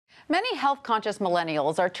Many health-conscious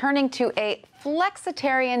millennials are turning to a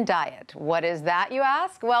flexitarian diet. What is that, you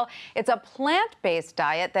ask? Well, it's a plant-based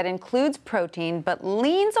diet that includes protein but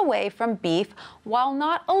leans away from beef while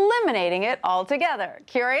not eliminating it altogether.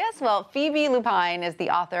 Curious? Well, Phoebe Lapine is the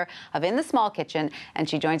author of In the Small Kitchen, and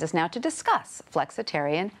she joins us now to discuss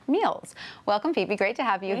flexitarian meals. Welcome, Phoebe. Great to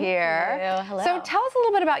have you here. Thank you. Hello. So tell us a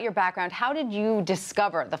little bit about your background. How did you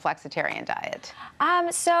discover the flexitarian diet?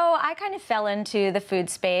 So I kind of fell into the food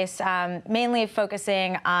space, mainly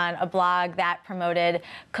focusing on a blog that promoted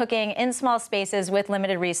cooking in small spaces with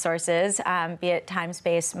limited resources, be it time,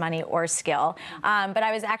 space, money, or skill. But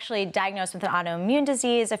I was actually diagnosed with an autoimmune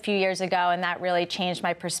disease a few years ago, and that really changed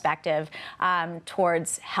my perspective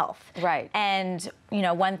towards health. Right. And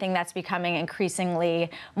one thing that's becoming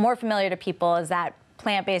increasingly more familiar to people is that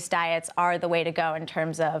plant-based diets are the way to go in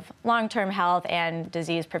terms of long-term health and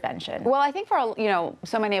disease prevention. Well, I think for,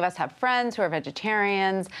 so many of us have friends who are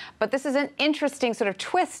vegetarians, but this is an interesting sort of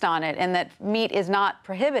twist on it in that meat is not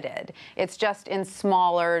prohibited. It's just in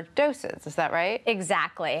smaller doses. Is that right?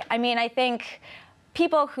 Exactly. I mean, I think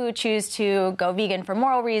people who choose to go vegan for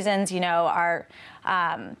moral reasons, are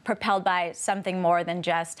propelled by something more than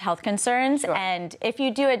just health concerns. Sure. And if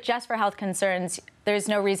you do it just for health concerns, there's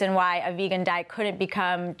no reason why a vegan diet couldn't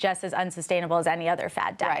become just as unsustainable as any other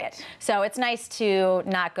fad diet. Right. So it's nice to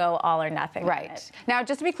not go all or nothing. Right. Now,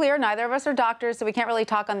 just to be clear, neither of us are doctors, so we can't really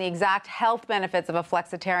talk on the exact health benefits of a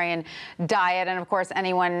flexitarian diet. And of course,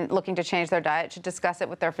 anyone looking to change their diet should discuss it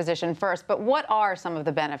with their physician first. But what are some of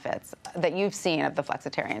the benefits that you've seen of the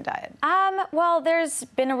flexitarian diet? Well, there's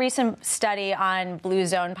been a recent study on blue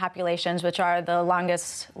zone populations, which are the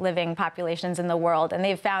longest living populations in the world. And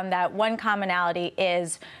they've found that one commonality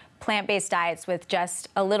is plant-based diets with just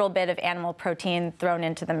a little bit of animal protein thrown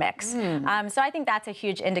into the mix. So I think that's a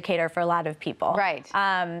huge indicator for a lot of people. Right.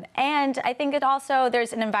 And I think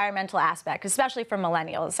there's an environmental aspect, especially for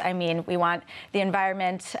millennials. I mean, we want the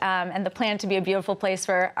environment and the planet to be a beautiful place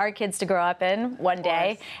for our kids to grow up in one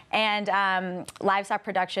day. And livestock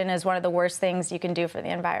production is one of the worst things you can do for the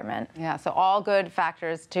environment. Yeah, so all good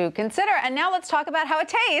factors to consider. And now let's talk about how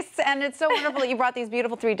it tastes. And it's so wonderful that you brought these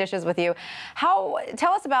beautiful 3 dishes with you.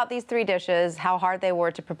 Tell us about these 3 dishes, how hard they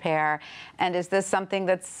were to prepare, and is this something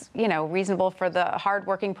that's, reasonable for the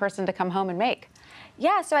hardworking person to come home and make?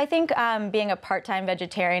 Yeah, so I think being a part-time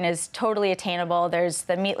vegetarian is totally attainable. There's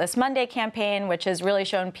the Meatless Monday campaign, which has really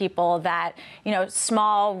shown people that,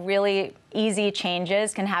 small, really easy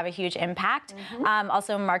changes can have a huge impact.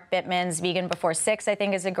 Also, Mark Bittman's Vegan Before 6, I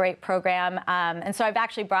think, is a great program. And so I've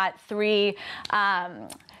actually brought 3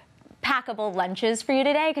 packable lunches for you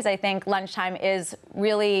today, because I think lunchtime is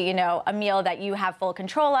really, a meal that you have full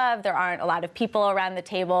control of. There aren't a lot of people around the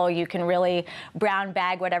table. You can really brown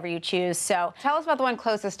bag whatever you choose. So tell us about the one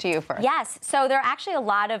closest to you first. Yes, so there are actually a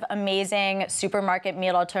lot of amazing supermarket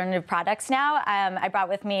meat alternative products now. I brought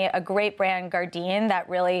with me a great brand, Gardein, that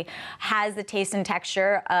really has the taste and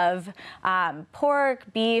texture of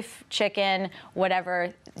pork, beef, chicken,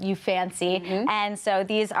 whatever you fancy. And so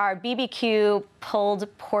these are BBQ pulled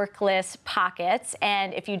porkless pockets,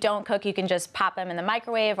 and if you don't cook, you can just pop them in the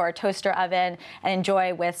microwave or a toaster oven and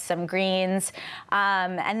enjoy with some greens.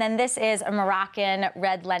 And then this is a Moroccan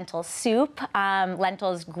red lentil soup.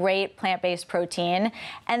 Lentils, great plant-based protein.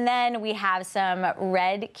 And then we have some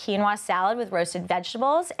red quinoa salad with roasted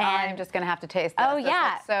vegetables. And I'm just gonna have to taste this. Oh,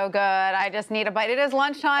 yeah. This looks so good. I just need a bite. It is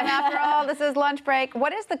lunchtime after all. This is lunch break.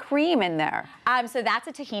 What is the cream in there? So that's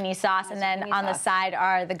a tahini sauce, and then on the side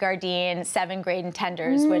are the Gardein 7-grade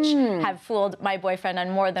tenders, which have fooled my boyfriend on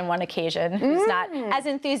more than one occasion, who's not as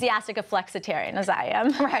enthusiastic a flexitarian as I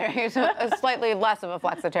am. Right, he's slightly less of a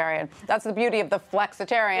flexitarian. That's the beauty of the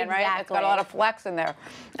flexitarian, right? It's got a lot of flex in there.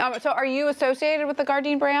 So are you associated with the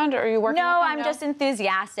Gardein brand, or are you working No, with them? I'm just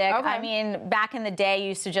enthusiastic. Okay. I mean, back in the day, you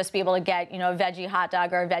used to just be able to get, a veggie hot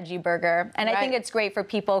dog or a veggie burger. And I think it's great for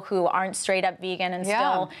people who aren't straight up vegan and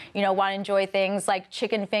still, want to enjoy things like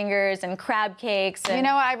chicken fingers and crab cakes. And you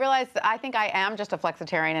know what, I realized I think I am just a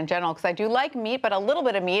flexitarian in general, because I do like meat, but a little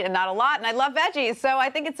bit of meat and not a lot, and I love veggies. So I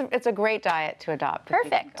think it's a great diet to adopt.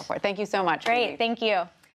 Perfect. Thank you so much. Great, Phoebe. thank you.